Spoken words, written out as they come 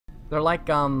They're like,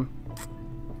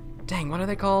 dang, what are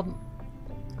they called?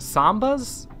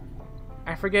 Sambas?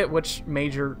 I forget which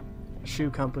major shoe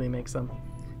company makes them.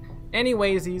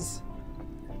 Anyways,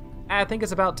 I think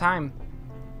it's about time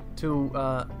to,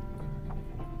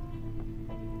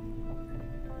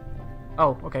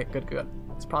 oh, okay, good.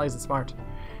 This probably isn't smart.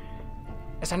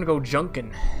 It's time to go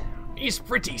junkin'. It's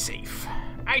pretty safe.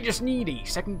 I just need a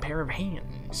second pair of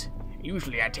hands.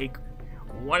 Usually I take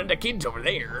one of the kids over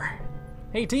there.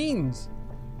 Hey teens,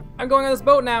 I'm going on this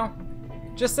boat now.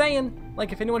 Just saying,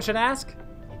 like if anyone should ask,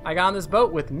 I got on this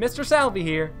boat with Mr. Salvi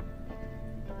here.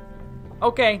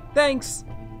 Okay, thanks.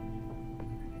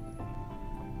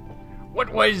 What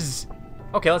was...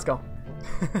 Okay, let's go.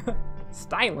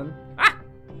 Styling? Ah!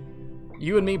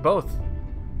 You and me both.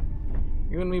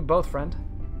 You and me both, friend.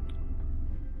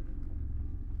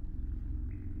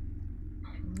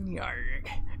 Yarg.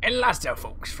 And lots of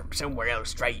folks from somewhere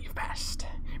else drive past,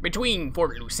 between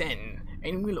Fort Lucerne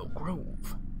and Willow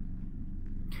Grove.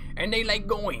 And they like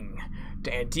going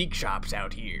to antique shops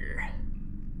out here.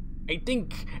 I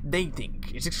think they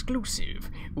think it's exclusive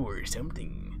or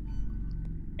something.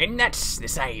 And that's the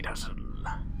side hustle.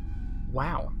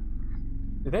 Wow.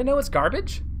 Do they know it's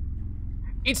garbage?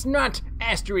 It's not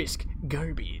asterisk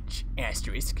garbage,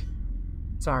 asterisk.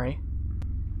 Sorry.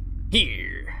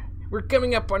 Here, we're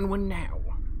coming up on one now.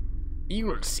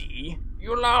 You'll see.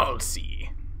 You'll all see.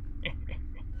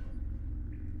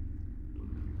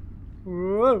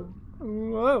 Whoa.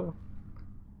 Whoa.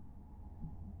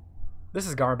 This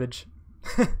is garbage.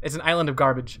 It's an island of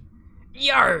garbage.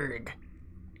 Yarg!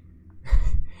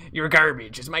 Your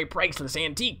garbage is my priceless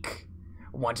antique.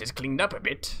 Once it's cleaned up a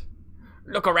bit,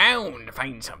 look around to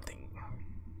find something.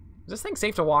 Is this thing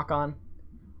safe to walk on?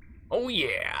 Oh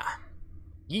yeah.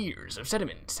 Years of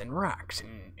sediments and rocks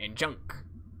and junk.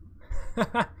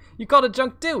 You called it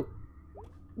junk too.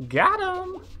 Got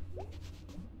him.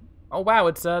 Oh wow,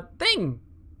 it's a thing.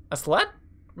 A sled?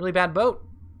 Really bad boat.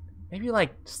 Maybe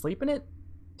like sleep in it?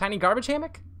 Tiny garbage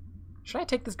hammock? Should I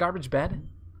take this garbage bed?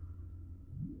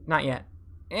 Not yet.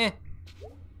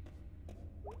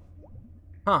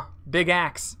 Huh, big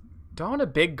axe. Do I want a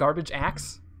big garbage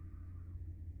axe?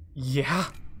 Yeah.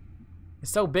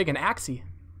 It's so big and axey.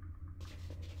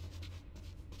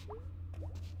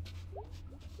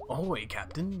 Ahoy,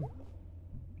 Captain.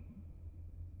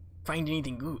 Find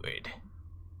anything good?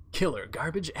 Killer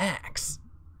garbage axe.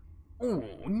 Oh,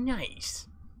 nice.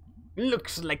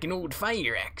 Looks like an old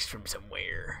fire axe from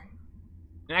somewhere.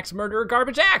 An axe murderer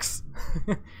garbage axe!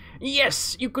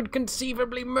 Yes, you could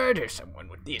conceivably murder someone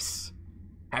with this.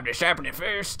 Have to sharpen it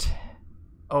first.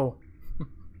 Oh,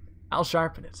 I'll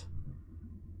sharpen it.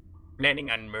 Planning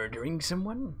on murdering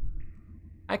someone?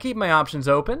 I keep my options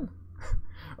open.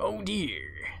 Oh dear.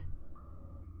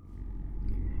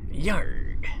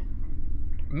 Yarg.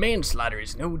 Manslaughter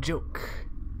is no joke.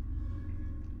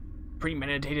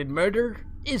 Premeditated murder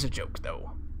is a joke,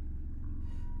 though.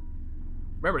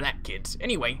 Remember that, kids.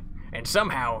 Anyway, and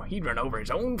somehow he'd run over his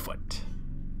own foot.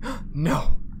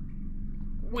 No.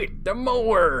 With the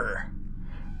mower.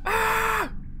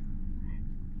 Ah!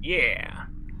 Yeah.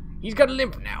 He's got a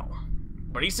limp now,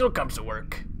 but he still comes to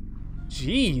work.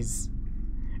 Jeez.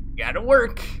 Gotta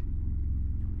work.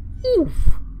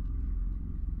 Oof.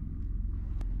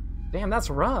 Damn, that's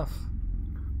rough.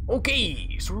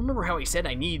 Okay, so remember how I said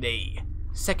I need a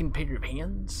second pair of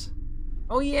hands?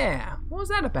 Oh yeah, what was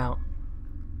that about?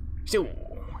 So,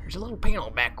 there's a little panel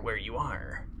back where you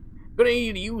are. Gonna need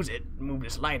you to use it and move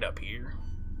this light up here.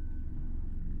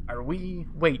 Are we...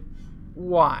 Wait,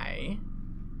 why?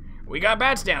 We got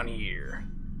bats down here.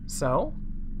 So?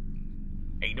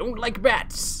 I don't like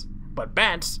bats, but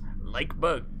bats like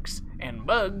bugs, and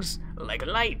bugs like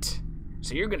light.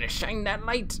 So you're gonna shine that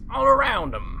light all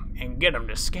around them and get them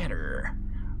to scatter,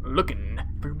 looking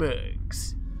for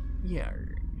bugs. Yeah,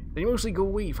 they mostly go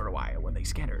away for a while when they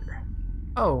scatter.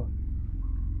 Oh.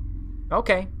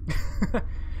 Okay.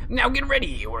 Now get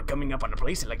ready, we're coming up on a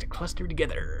place that like to cluster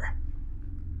together.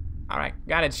 Alright,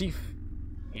 got it, Chief.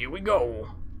 Here we go.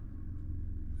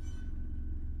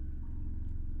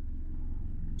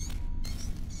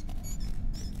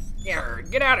 Here,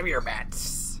 get out of here,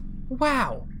 bats.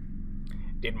 Wow.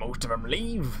 Did most of them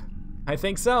leave? I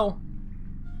think so.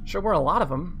 Sure were a lot of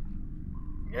them.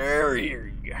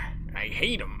 I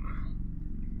hate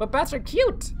them. But bats are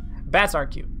cute. Bats are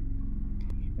cute.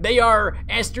 They are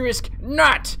asterisk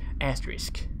not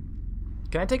asterisk.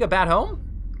 Can I take a bat home?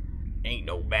 Ain't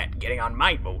no bat getting on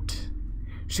my boat.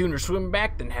 Sooner swim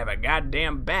back than have a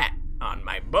goddamn bat on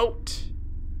my boat.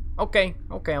 Okay.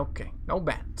 No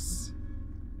bats.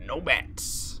 No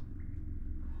bats.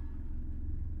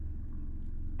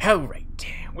 Alright,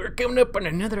 we're coming up on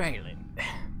another island.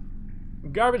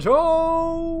 Garbage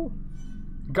ho!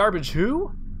 Garbage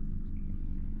who?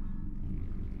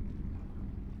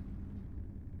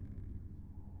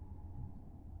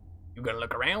 You gonna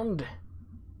look around?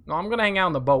 No, I'm gonna hang out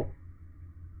on the boat.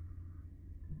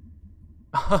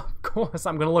 Of course,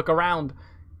 I'm gonna look around.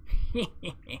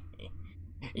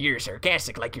 You're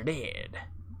sarcastic like your dad.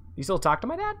 You still talk to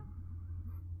my dad?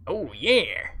 Oh,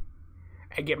 yeah.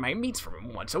 I get my meats from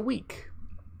him once a week.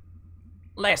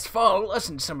 Last fall, us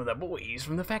and some of the boys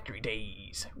from the factory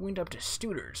days went up to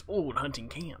Studer's old hunting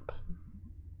camp.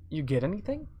 You get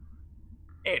anything?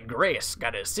 Ed Grace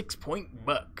got a 6-point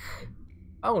buck.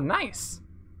 Oh, nice.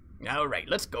 Alright,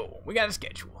 let's go. We got a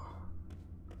schedule.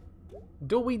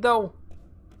 Do we, though?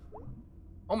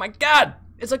 Oh my god!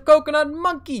 It's a coconut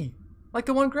monkey! Like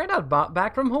the one Granddad bought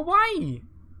back from Hawaii.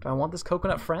 Do I want this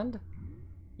coconut friend?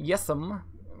 Yes'm.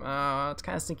 It's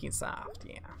kind of stinky and soft,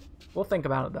 yeah. We'll think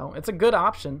about it, though. It's a good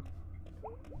option.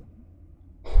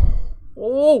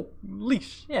 Oh, holy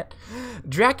shit.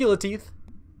 Dracula teeth.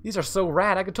 These are so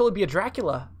rad. I could totally be a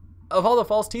Dracula. Of all the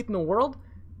false teeth in the world,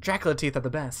 Dracula teeth are the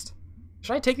best.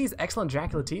 Should I take these excellent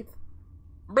Dracula teeth?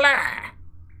 Blah!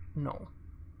 No.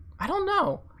 I don't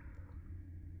know.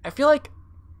 I feel like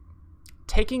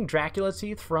taking Dracula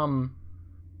teeth from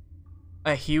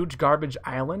a huge garbage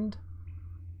island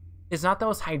is not the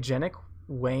most hygienic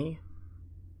way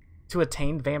to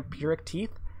attain vampiric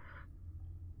teeth.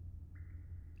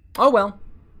 Oh well.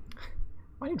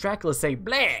 Why did Dracula say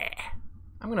bleh?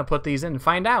 I'm gonna put these in and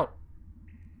find out.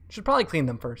 Should probably clean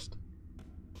them first.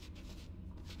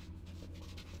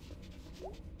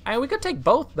 We could take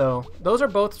both though. Those are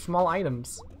both small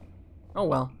items. Oh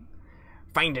well.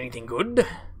 Find anything good?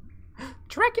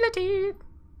 Dracula teeth!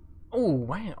 Oh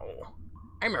wow.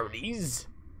 I remember these.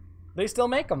 They still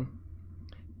make them.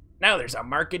 Now there's a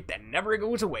market that never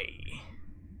goes away.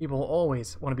 People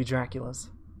always want to be Draculas.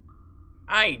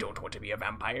 I don't want to be a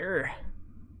vampire.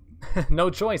 No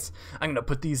choice. I'm gonna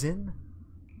put these in.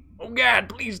 Oh god,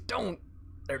 please don't.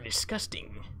 They're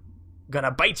disgusting.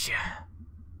 Gonna bite you.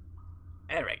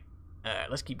 Alright,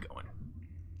 let's keep going.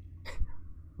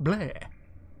 Blah.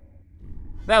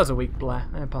 That was a weak blah.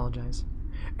 I apologize.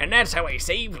 And that's how I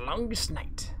save longest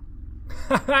night.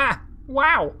 Haha!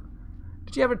 Wow!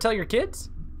 Did you ever tell your kids?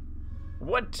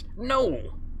 What?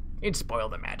 No! It'd spoil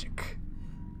the magic.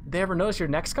 They ever notice your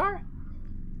neck scar?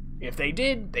 If they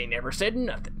did, they never said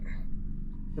nothing.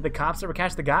 Did the cops ever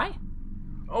catch the guy?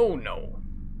 Oh no.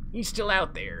 He's still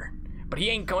out there, but he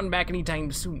ain't coming back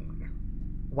anytime soon.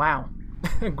 Wow.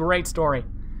 Great story.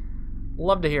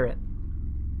 Love to hear it.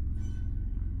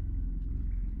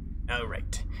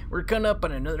 Alright, we're coming up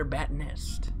on another bat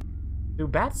nest. Do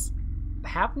bats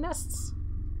have nests?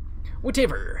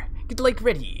 Whatever. Get the light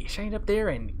ready, shine it up there,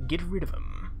 and get rid of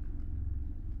them.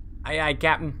 Aye aye,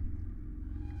 Captain.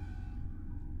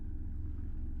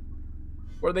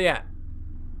 Where are they at?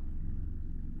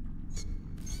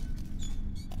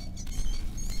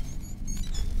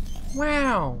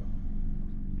 Wow.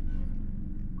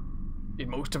 Did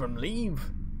most of them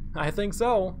leave? I think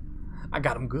so. I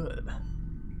got them good.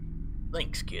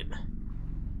 Thanks, kid.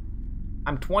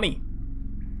 I'm 20.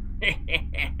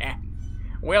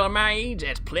 Well, at my age,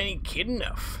 that's plenty kid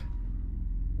enough.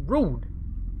 Rude.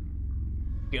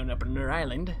 Going up another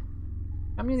island.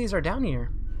 How many of these are down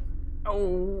here?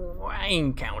 Oh, I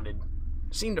ain't counted.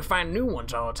 Seem to find new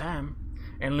ones all the time,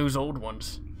 and lose old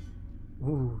ones.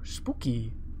 Ooh,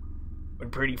 spooky. We're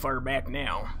pretty far back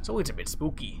now, so it's a bit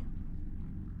spooky.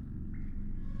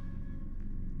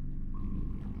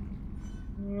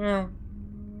 Yeah.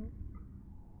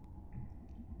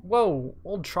 Whoa,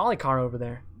 old trolley car over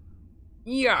there.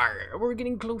 Yar, we're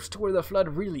getting close to where the flood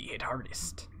really hit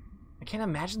hardest. I can't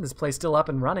imagine this place still up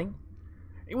and running.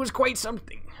 It was quite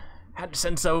something. Had a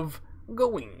sense of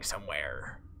going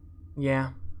somewhere. Yeah.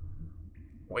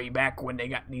 Way back when they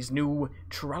got these new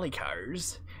trolley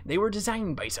cars, they were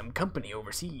designed by some company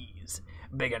overseas.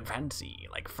 Big and fancy,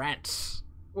 like France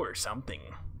or something.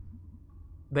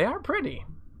 They are pretty.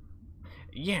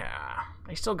 Yeah,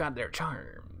 they still got their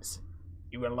charms.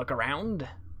 You gonna look around?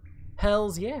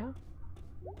 Hells yeah.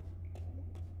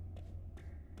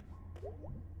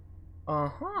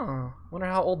 Uh-huh. Wonder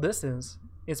how old this is.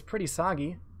 It's pretty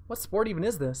soggy. What sport even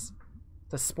is this?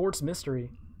 It's a sports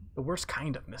mystery. The worst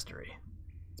kind of mystery.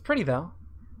 It's pretty though.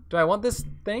 Do I want this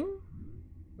thing?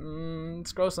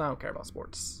 It's gross and I don't care about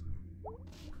sports.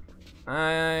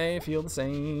 I feel the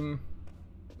same.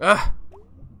 Ugh.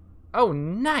 Oh,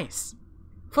 nice.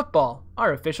 Football,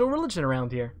 our official religion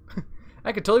around here.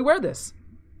 I could totally wear this.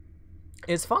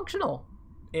 It's functional.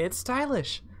 It's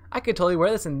stylish. I could totally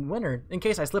wear this in winter in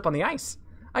case I slip on the ice.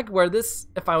 I could wear this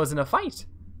if I was in a fight.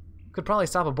 Could probably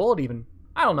stop a bullet even.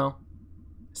 I don't know.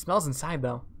 It smells inside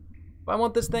though. But I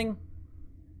want this thing.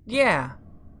 Yeah,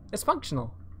 it's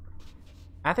functional.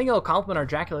 I think it'll complement our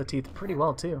Dracula teeth pretty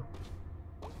well too.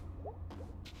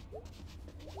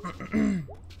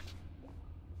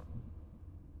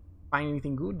 Find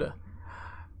anything good?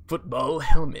 Football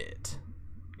helmet.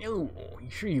 Oh, you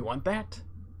sure you want that?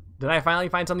 Did I finally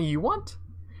find something you want?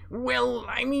 Well,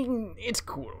 I mean, it's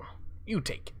cool. You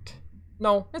take it.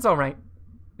 No, it's alright.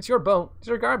 It's your boat. It's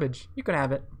your garbage. You can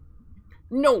have it.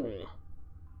 No!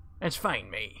 That's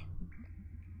fine, May.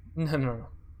 No.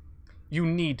 You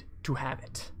need to have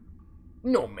it.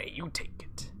 No, May, you take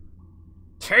it.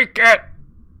 Take it!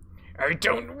 I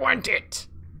don't want it!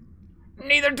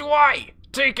 Neither do I!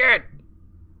 Take it!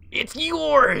 It's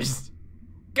yours!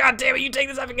 God damn it, you take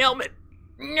this effing helmet!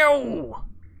 No!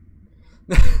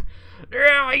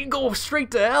 Yeah, you go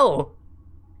straight to hell!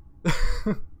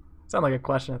 Sound like a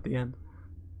question at the end.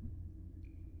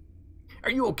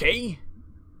 Are you okay?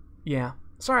 Yeah.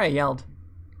 Sorry I yelled.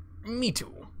 Me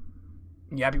too.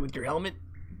 You happy with your helmet?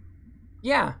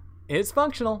 Yeah, it's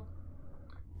functional.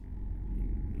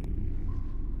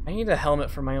 I need a helmet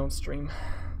for my own stream.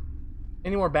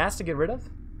 Any more bats to get rid of?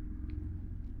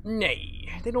 Nay,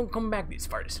 they don't come back this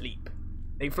far to sleep.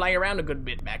 They fly around a good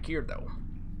bit back here, though.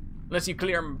 Unless you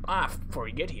clear them off before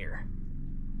we get here.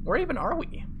 Where even are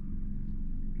we?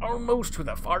 Almost to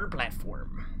the far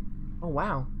platform. Oh,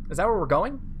 wow. Is that where we're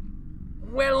going?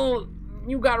 Well,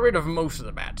 you got rid of most of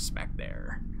the bats back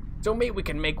there. So maybe we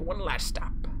can make one last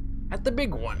stop. At the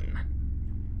big one.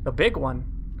 The big one?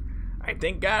 I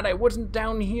thank God I wasn't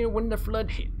down here when the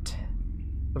flood hit.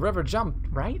 The river jumped,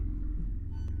 right?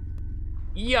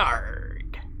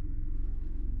 Yarg.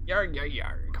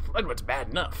 Yarg. Flood was bad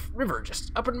enough. River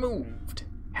just up and moved.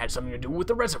 Had something to do with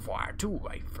the reservoir, too,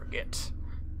 I forget.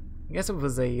 I guess it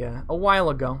was a while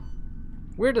ago.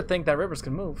 Weird to think that rivers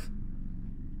can move.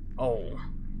 Oh,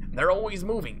 they're always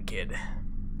moving, kid.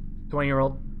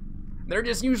 20-year-old. They're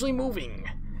just usually moving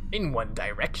in one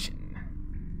direction.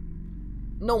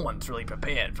 No one's really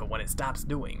prepared for when it stops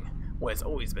doing what it's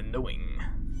always been doing.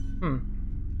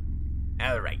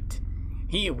 Alright,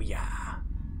 here we are.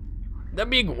 The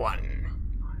big one.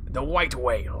 The white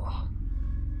whale.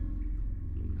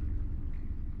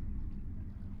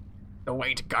 The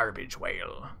white garbage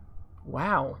whale.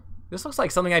 Wow, this looks like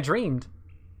something I dreamed.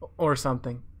 Or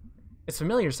something. It's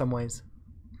familiar some ways.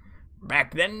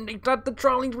 Back then, they thought the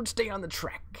trolleys would stay on the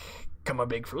track, come a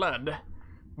big flood.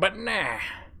 But nah,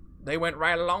 they went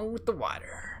right along with the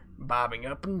water, bobbing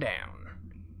up and down,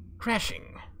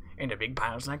 crashing into big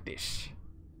piles like this.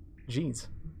 Jeez.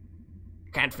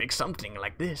 Can't fix something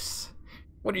like this.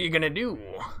 What are you gonna do?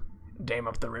 Dam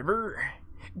up the river?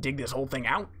 Dig this whole thing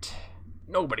out?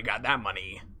 Nobody got that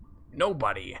money.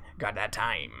 Nobody got that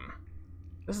time.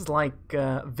 This is like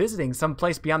visiting some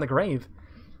place beyond the grave.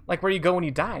 Like where you go when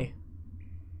you die.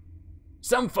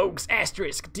 Some folks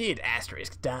did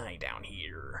die down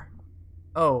here.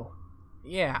 Oh,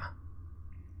 yeah.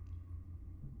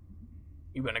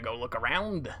 You gonna go look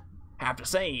around? Have to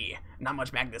say, not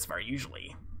much back this far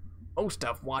usually. Most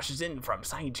stuff washes in from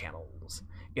side channels.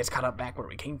 Gets caught up back where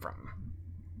we came from.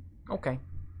 Okay,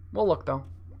 we'll look though.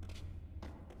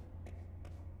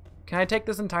 Can I take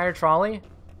this entire trolley?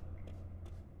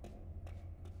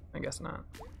 I guess not.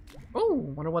 Oh,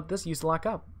 wonder what this used to lock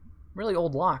up. Really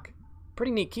old lock.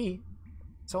 Pretty neat key.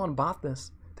 Someone bought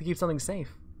this to keep something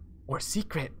safe. Or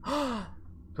secret. Do I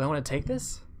want to take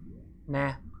this?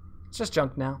 Nah. It's just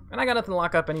junk now. And I got nothing to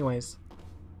lock up anyways.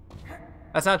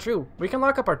 That's not true. We can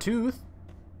lock up our tooth.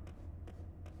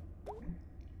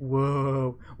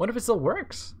 Whoa. Wonder if it still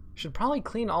works. Should probably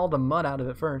clean all the mud out of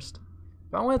it first.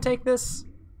 Do I want to take this?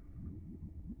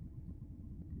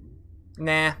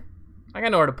 Nah. I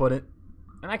got nowhere to put it.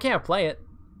 And I can't play it.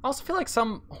 I also feel like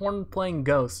some horn-playing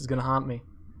ghost is gonna haunt me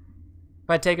if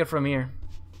I take it from here.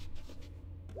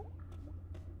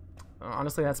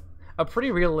 Honestly, that's a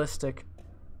pretty realistic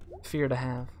fear to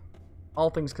have, all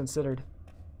things considered.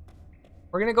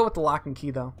 We're gonna go with the lock and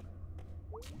key, though.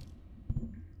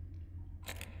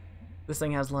 This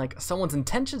thing has, like, someone's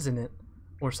intentions in it,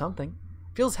 or something.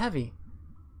 Feels heavy.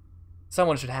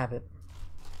 Someone should have it.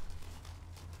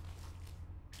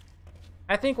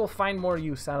 I think we'll find more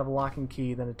use out of a lock and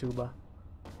key than a tuba.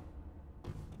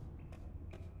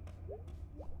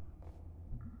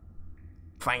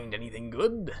 Find anything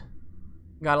good?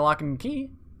 Got a lock and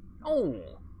key? Oh,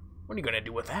 what are you gonna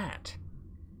do with that?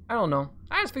 I don't know.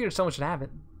 I just figured someone should have it.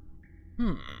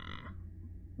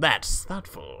 That's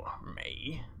thoughtful,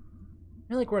 May. I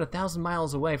feel like we're 1,000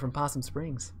 miles away from Possum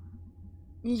Springs.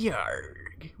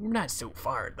 Yarg, we're not so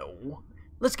far though.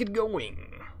 Let's get going.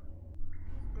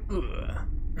 Ugh.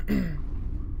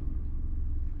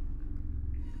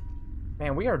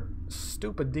 Man, we are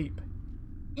stupid deep.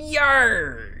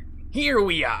 Yarr! Here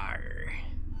we are.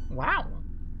 Wow.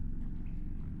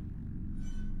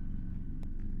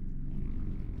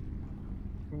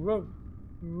 Whoa.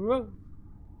 Whoa.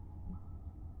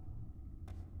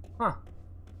 Huh.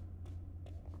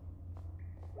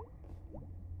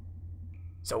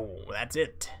 So, that's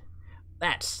it.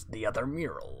 That's the other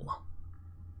mural.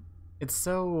 It's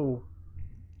so...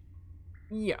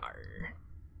 Yar.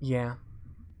 Yeah.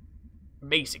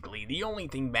 Basically, the only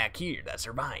thing back here that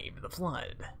survived the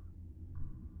flood.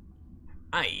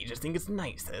 I just think it's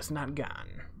nice that it's not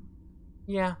gone.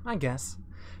 Yeah, I guess.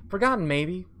 Forgotten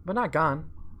maybe, but not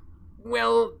gone.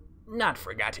 Well, not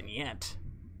forgotten yet.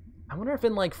 I wonder if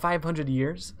in like 500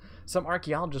 years, some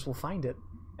archaeologist will find it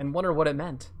and wonder what it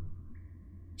meant.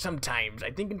 Sometimes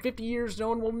I think in 50 years no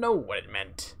one will know what it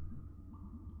meant.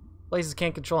 Places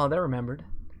can't control how they're remembered.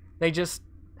 They just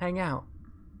hang out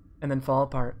and then fall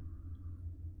apart.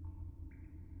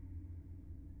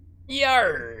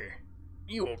 Yarr!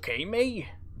 You okay, May?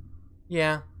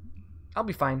 Yeah, I'll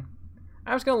be fine.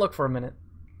 I was gonna look for a minute.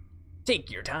 Take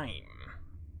your time.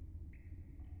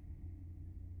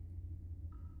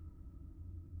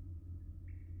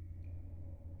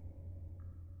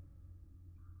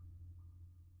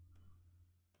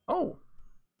 Oh,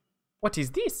 what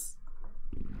is this?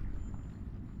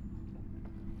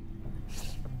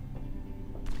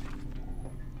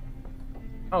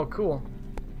 Oh, cool.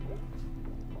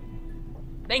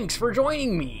 Thanks for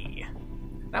joining me.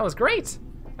 That was great.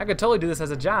 I could totally do this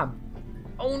as a job.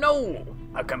 Oh no,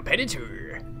 a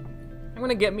competitor. I'm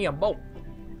gonna get me a boat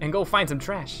and go find some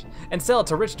trash and sell it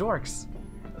to rich dorks.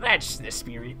 That's the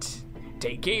spirit.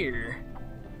 Take care.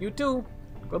 You too.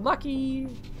 Good lucky.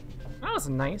 That was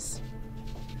nice.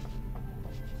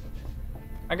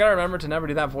 I gotta remember to never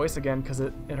do that voice again because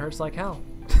it hurts like hell.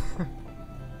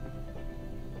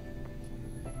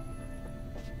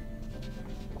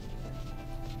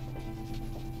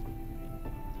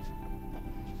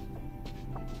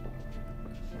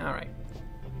 Alright.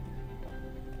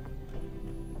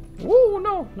 Woo,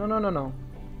 no. No, no, no, no.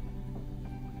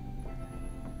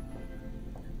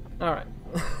 Alright.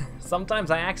 Sometimes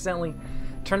I accidentally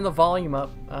turn the volume up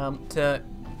to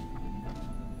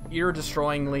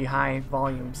ear-destroyingly high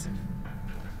volumes.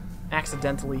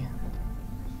 Accidentally.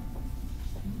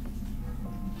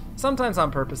 Sometimes on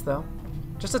purpose, though.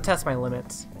 Just to test my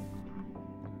limits.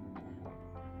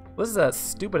 This is a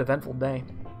stupid, eventful day.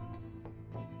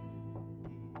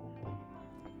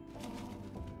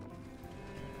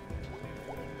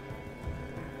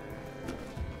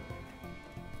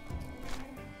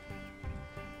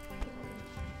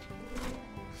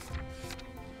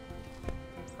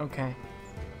 Okay.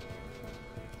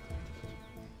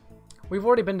 We've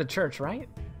already been to church, right?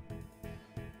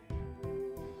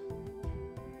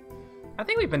 I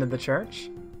think we've been to the church.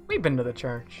 We've been to the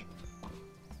church.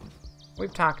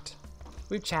 We've talked.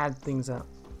 We've chatted things up.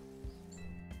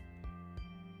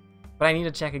 But I need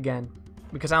to check again,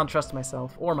 because I don't trust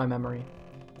myself or my memory.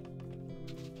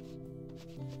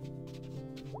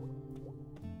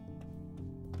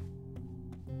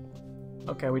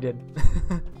 Okay, we did.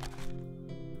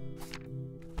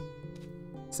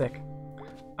 Sick.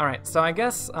 Alright, so I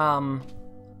guess,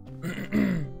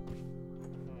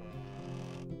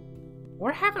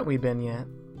 where haven't we been yet?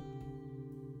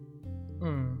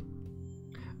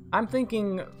 I'm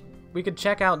thinking we could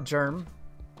check out Germ.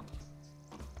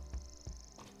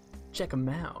 Check him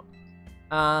out.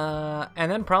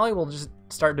 And then probably we'll just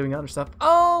start doing other stuff.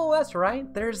 Oh, that's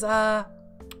right. There's, that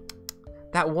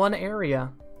one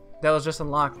area that was just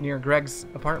unlocked near Greg's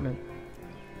apartment.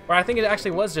 Or I think it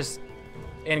actually was just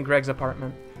in Greg's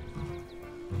apartment.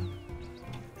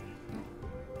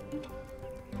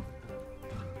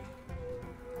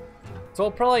 So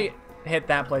we'll probably hit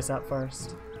that place up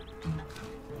first.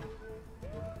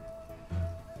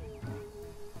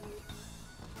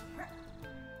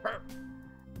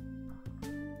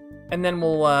 And then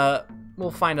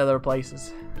we'll find other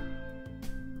places.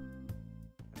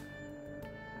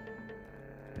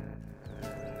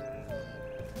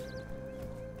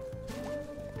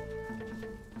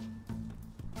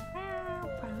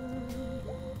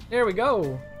 There we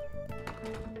go.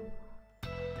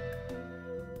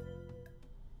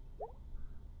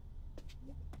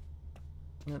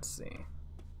 Let's see.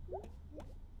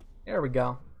 There we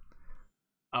go.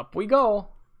 Up we go.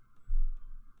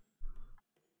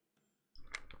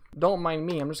 Don't mind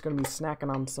me, I'm just gonna be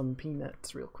snacking on some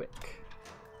peanuts real quick.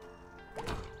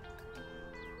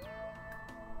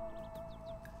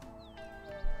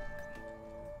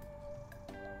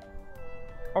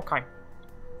 Okay.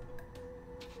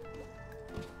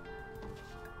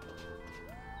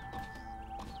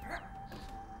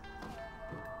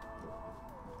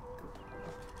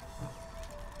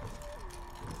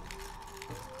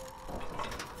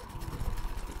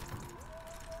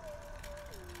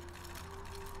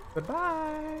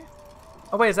 Goodbye.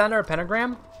 Oh wait, is that another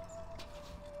pentagram?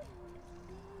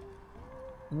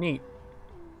 Neat.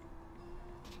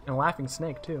 And a laughing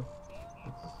snake too.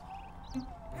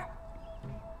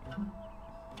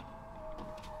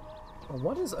 Well,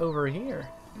 what is over here?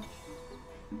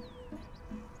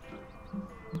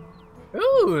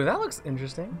 Ooh, that looks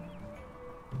interesting.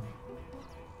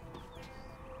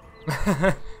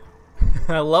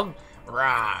 I love.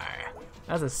 Rah.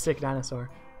 That's a sick dinosaur.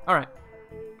 All right.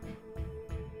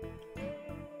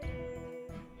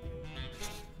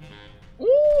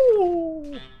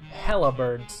 Ooh, hella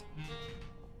birds.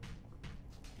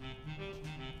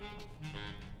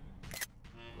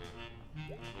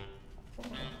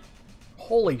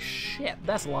 Holy shit,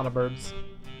 that's a lot of birds.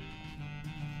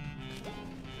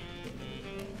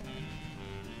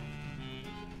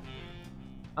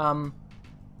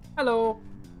 Hello.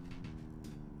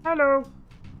 Hello.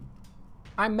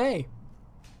 I'm May.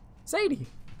 Sadie.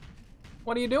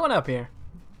 What are you doing up here?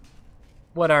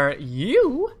 What are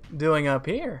you doing up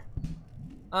here?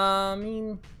 I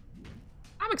mean,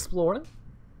 I'm exploring.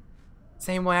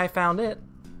 Same way I found it.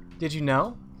 Did you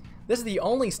know? This is the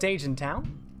only stage in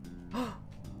town.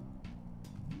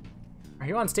 Are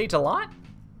you on stage a lot?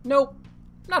 Nope.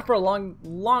 Not for a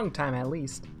long time at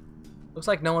least. Looks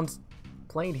like no one's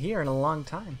played here in a long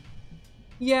time.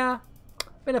 Yeah,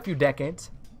 been a few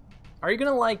decades. Are you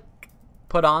gonna, like,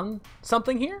 put on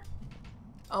something here?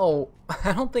 Oh,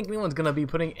 I don't think anyone's gonna be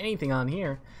putting anything on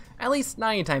here. At least not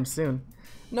anytime soon.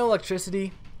 No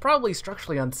electricity, probably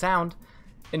structurally unsound,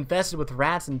 infested with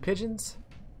rats and pigeons.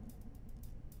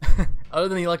 Other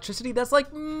than the electricity, that's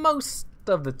like most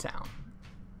of the town.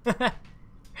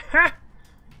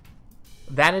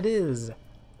 That it is.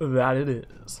 That it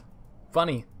is.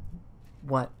 Funny.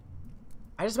 What?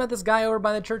 I just met this guy over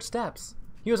by the church steps.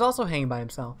 He was also hanging by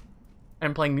himself.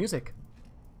 And playing music.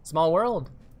 Small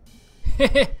world.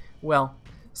 Well,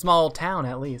 small town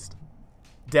at least.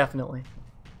 Definitely.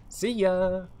 See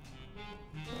ya.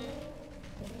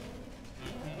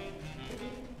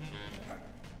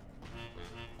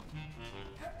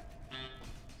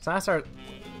 So I start.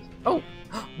 Oh!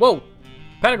 Whoa!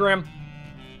 Pentagram!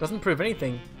 Doesn't prove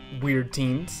anything, weird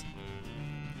teens.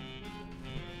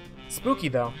 Spooky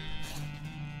though.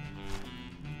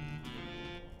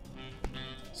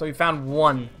 So we found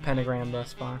one pentagram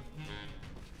thus far.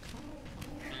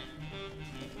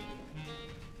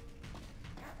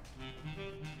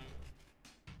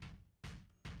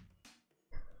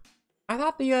 I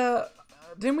thought the,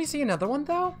 didn't we see another one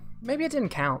though? Maybe it didn't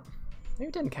count. Maybe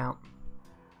it didn't count.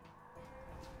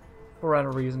 For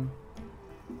whatever reason.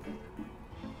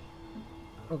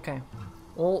 Okay.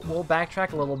 We'll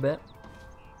backtrack a little bit.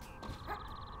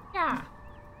 Yeah.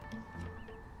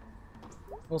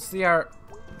 We'll see our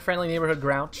friendly neighborhood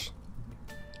grouch.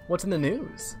 What's in the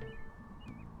news?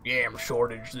 Yam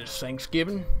shortage this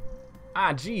Thanksgiving.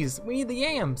 Ah, geez, we need the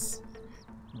yams.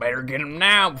 Better get them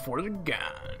now before they're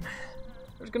gone.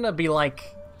 There's gonna be like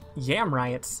yam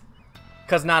riots,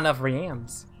 cause not enough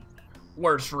yams.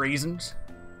 Worse reasons.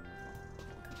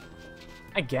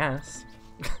 I guess.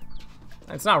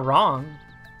 It's not wrong.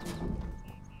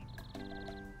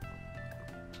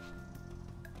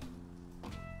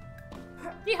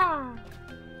 Yeehaw!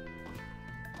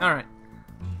 Alright.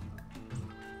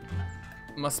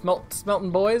 My smelting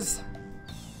boys.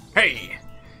 Hey!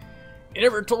 You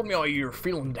never told me how you were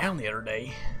feeling down the other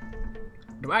day.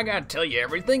 Do I gotta tell you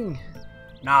everything?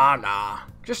 Nah.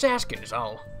 Just asking is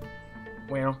all.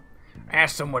 Well,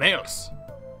 ask someone else.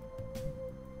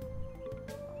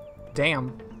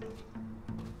 Damn.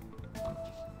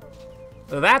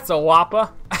 That's a whopper.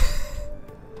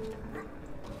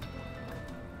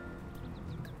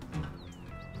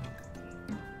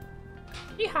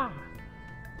 Yeehaw.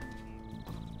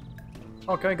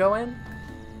 Oh, can we go in?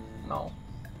 No.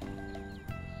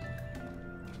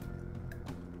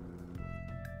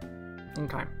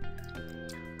 Okay.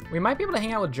 We might be able to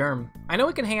hang out with Germ. I know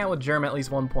we can hang out with Germ at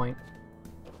least one point.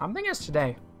 I'm thinking it's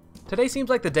today. Today seems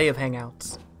like the day of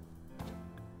hangouts.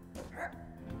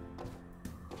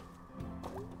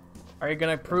 Are you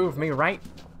gonna prove me right?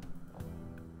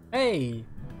 Hey!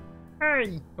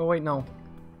 Hey! Oh wait, no.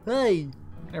 Hey!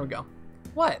 There we go.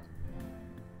 What?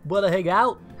 Wanna hang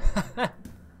out?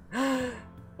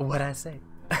 What'd I say?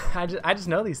 I just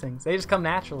know these things. They just come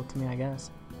natural to me, I guess.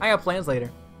 I got plans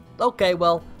later. Okay,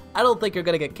 well, I don't think you're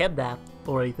gonna get kidnapped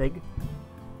or anything.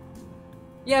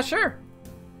 Yeah, sure.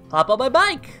 Hop on my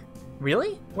bike.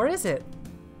 Really? Where is it?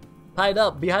 Tied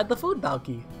up behind the food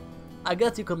donkey. I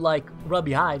guess you could, like, run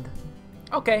behind.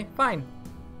 Okay, fine.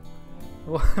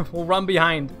 We'll run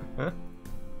behind. Huh?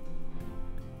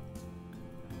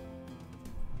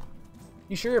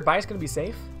 You sure your bike's gonna be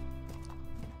safe?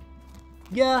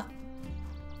 Yeah.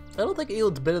 I don't think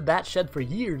Elon's been in that shed for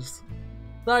years.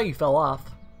 Sorry you fell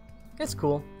off. It's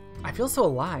cool. I feel so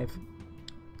alive.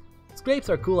 Scrapes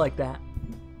are cool like that.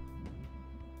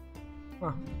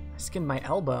 Huh. I skinned my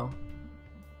elbow.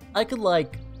 I could,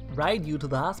 like, ride you to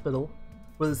the hospital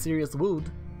with a serious wound.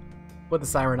 With the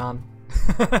siren on.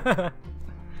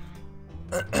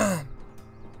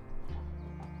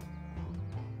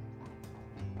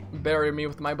 Bury me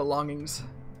with my belongings.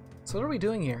 So what are we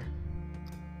doing here?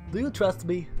 Do you trust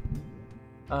me?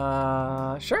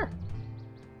 Sure.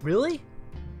 Really?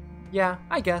 Yeah,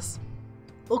 I guess.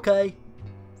 Okay.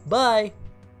 Bye.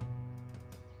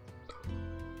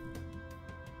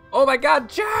 Oh my god,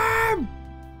 Germ!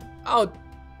 Oh,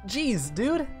 jeez,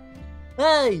 dude.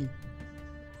 Hey!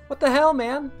 What the hell,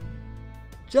 man?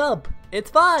 Jump. It's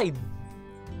fine.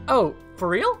 Oh, for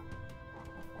real?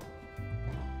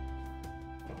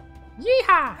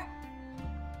 Yeehaw!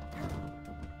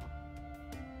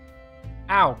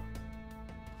 Ow.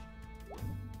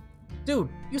 Dude,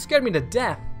 you scared me to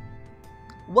death.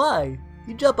 Why?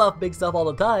 You jump off big stuff all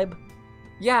the time.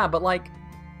 Yeah, but like,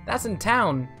 that's in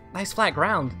town. Nice flat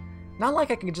ground. Not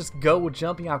like I can just go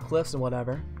jumping off cliffs and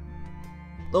whatever.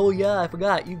 Oh yeah, I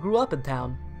forgot. You grew up in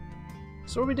town.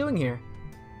 So what are we doing here?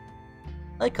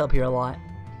 I come here a lot.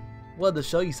 Wanted to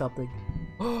show you something.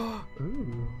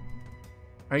 Ooh.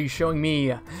 Are you showing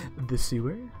me the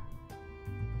sewer?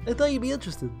 I thought you'd be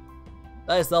interested.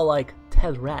 I saw like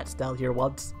 10 rats down here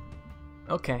once.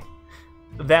 Okay.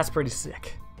 That's pretty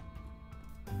sick.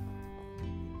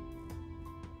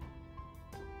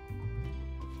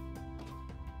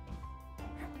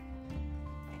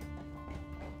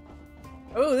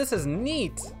 Oh, this is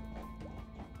neat.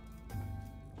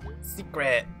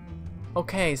 Secret.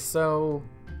 Okay, so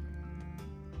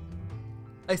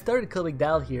I started coming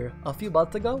down here a few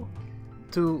months ago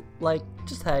to, like,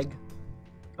 just hang.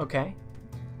 Okay.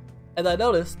 And I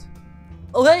noticed,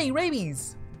 oh hey,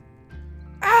 Rabies!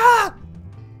 Ah!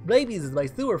 Rabies is my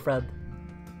sewer friend.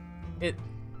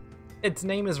 Its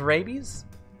name is Rabies?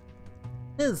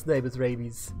 His name is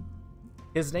Rabies.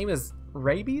 His name is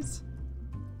Rabies?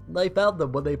 I found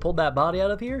them when they pulled that body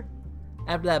out of here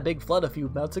after that big flood a few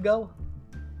months ago.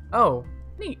 Oh,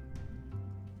 neat.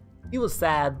 He was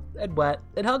sad and wet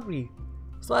and hungry,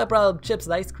 so I brought him chips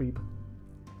and ice cream.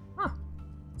 Huh,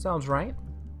 sounds right.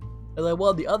 And I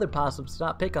wanted the other possums to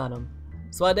not pick on him,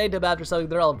 so I named him after something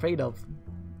they're all afraid of.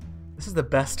 This is the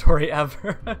best story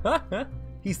ever.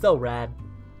 He's so rad.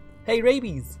 Hey,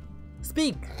 Rabies,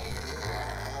 speak.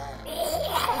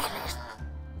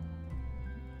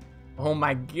 Oh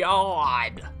my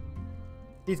god.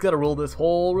 He's gonna rule this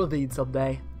whole ravine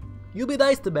someday. You be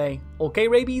nice to me, okay,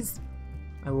 Rabies?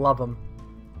 I love him.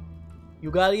 You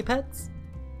got any pets?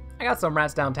 I got some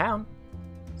rats downtown.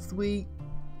 Sweet.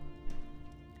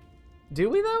 Do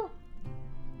we though?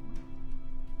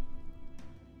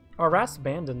 Our rats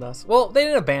abandoned us. Well, they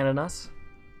didn't abandon us.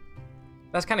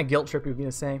 That's kind of guilt trippy of me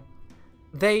to say.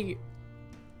 They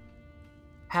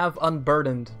have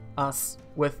unburdened us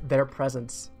with their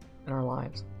presence in our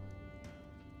lives.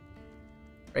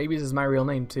 Rabies is my real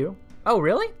name too. Oh,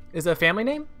 really? Is it a family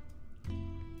name?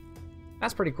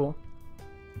 That's pretty cool.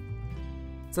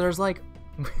 So there's like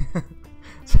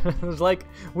there's like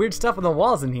weird stuff on the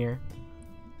walls in here.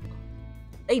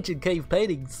 Ancient cave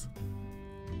paintings.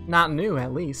 Not new,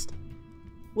 at least.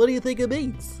 What do you think it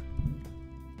means?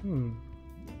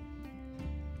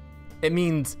 It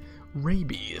means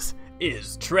Rabies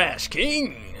is Trash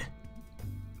King.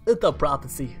 It's a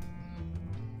prophecy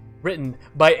written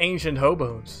by ancient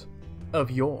hobos of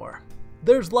yore.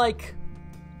 There's like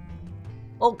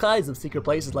all kinds of secret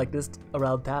places like this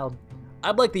around town.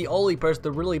 I'm like the only person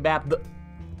to really map the...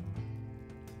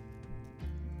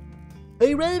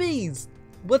 Hey Rabies!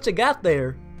 What you got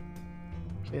there?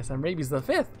 Yes, I'm Rabies the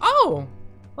 5th. Oh!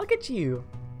 Look at you!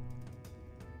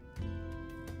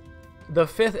 The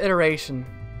 5th iteration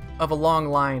of a long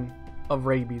line of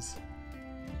Rabies.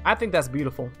 I think that's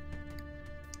beautiful.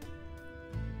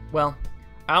 Well,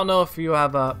 I don't know if you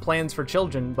have plans for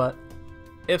children, but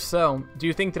if so, do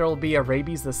you think there will be a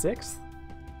Rabies the 6th?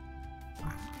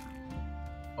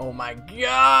 Oh my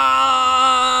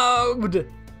god!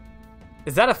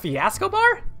 Is that a fiasco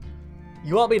bar?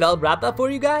 You want me to unwrap that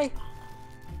for you, guy?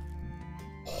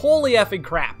 Holy effing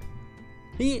crap.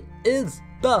 He is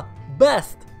the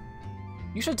best.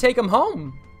 You should take him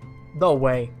home. No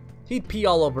way. He'd pee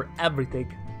all over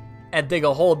everything and dig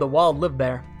a hole in the wall and live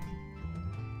there.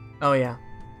 Oh yeah.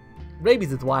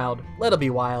 Rabies is wild. Let it be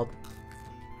wild.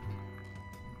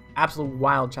 Absolute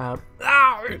wild child.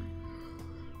 Ow!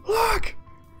 Look!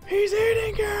 He's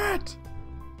eating it!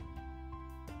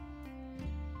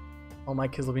 All my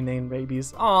kids will be named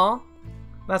Rabies. Aw.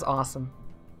 That's awesome.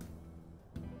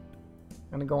 I'm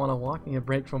gonna go on a walk, need a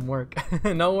break from work.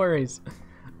 No worries.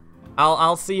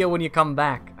 I'll see you when you come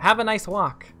back. Have a nice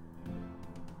walk.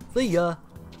 See ya.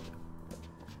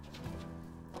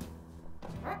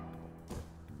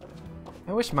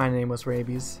 I wish my name was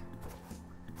Rabies.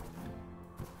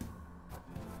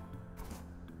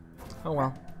 Oh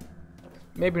well.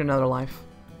 Maybe in another life.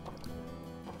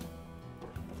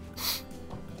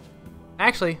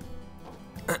 Actually,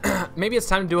 maybe it's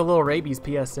time to do a little rabies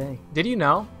PSA. Did you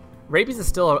know? Rabies is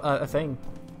still a thing.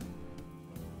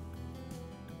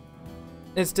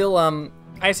 It's still,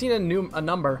 I've seen a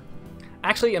number.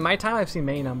 Actually, in my time, I've seen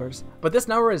many numbers. But this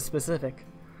number is specific.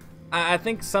 I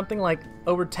think something like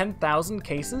over 10,000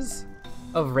 cases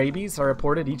of rabies are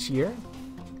reported each year.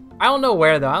 I don't know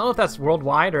where, though. I don't know if that's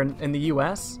worldwide or in the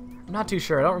US. I'm not too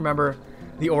sure. I don't remember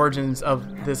the origins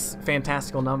of this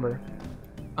fantastical number.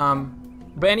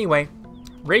 But anyway,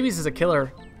 rabies is a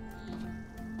killer.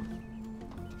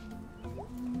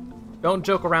 Don't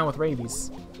joke around with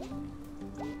rabies.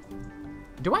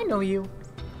 Do I know you?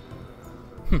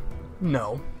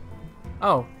 No.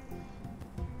 Oh.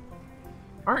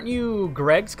 Aren't you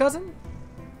Greg's cousin?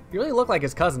 You really look like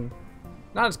his cousin.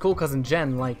 Not his cool cousin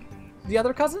Jen, like the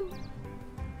other cousin?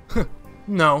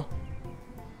 No.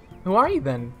 Who are you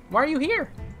then? Why are you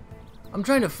here? I'm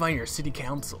trying to find your city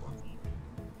council.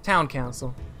 Town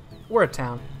council. We're a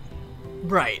town.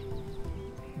 Right.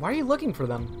 Why are you looking for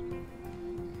them?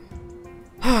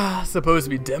 Supposed to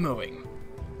be demoing.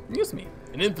 Excuse me.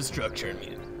 An infrastructure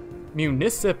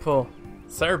municipal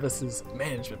services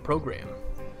management program.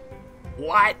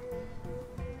 What?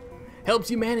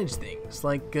 Helps you manage things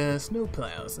like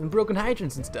snowplows and broken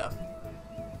hydrants and stuff.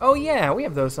 Oh yeah, we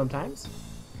have those sometimes.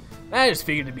 I just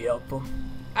figured it'd be helpful.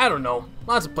 I don't know.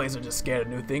 Lots of places are just scared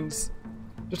of new things.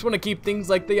 Just want to keep things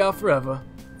like they are forever,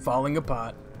 falling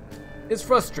apart. It's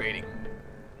frustrating.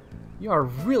 You are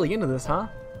really into this, huh?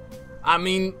 I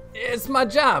mean, it's my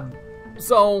job,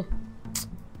 so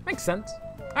makes sense.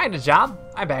 I had a job.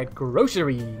 I bagged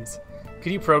groceries.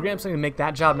 Could you program something to make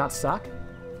that job not suck?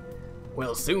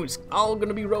 Well, soon it's all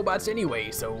gonna be robots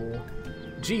anyway, so...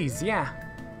 Geez, yeah.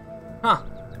 Huh.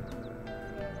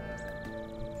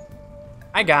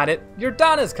 I got it. You're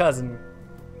Donna's cousin.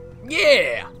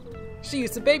 Yeah! She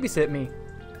used to babysit me.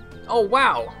 Oh,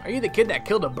 wow. Are you the kid that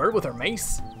killed a bird with her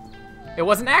mace? It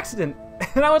was an accident,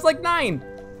 and I was like 9.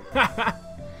 I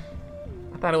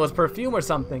thought it was perfume or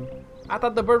something. I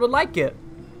thought the bird would like it.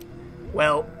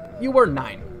 Well, you were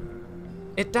 9.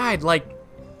 It died, like,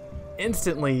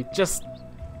 instantly, just...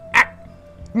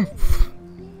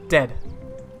 dead.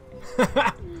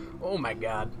 Oh my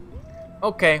god.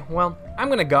 Okay, well, I'm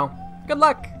gonna go. Good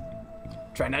luck.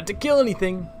 Try not to kill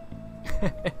anything.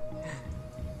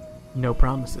 No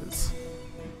promises.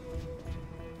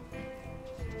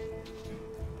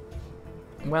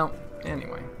 Well,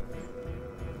 anyway.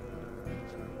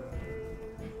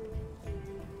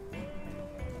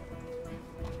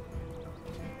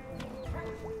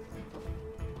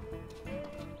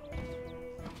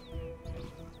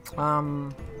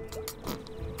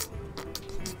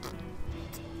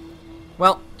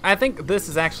 Well, I think this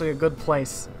is actually a good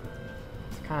place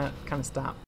to kind of stop.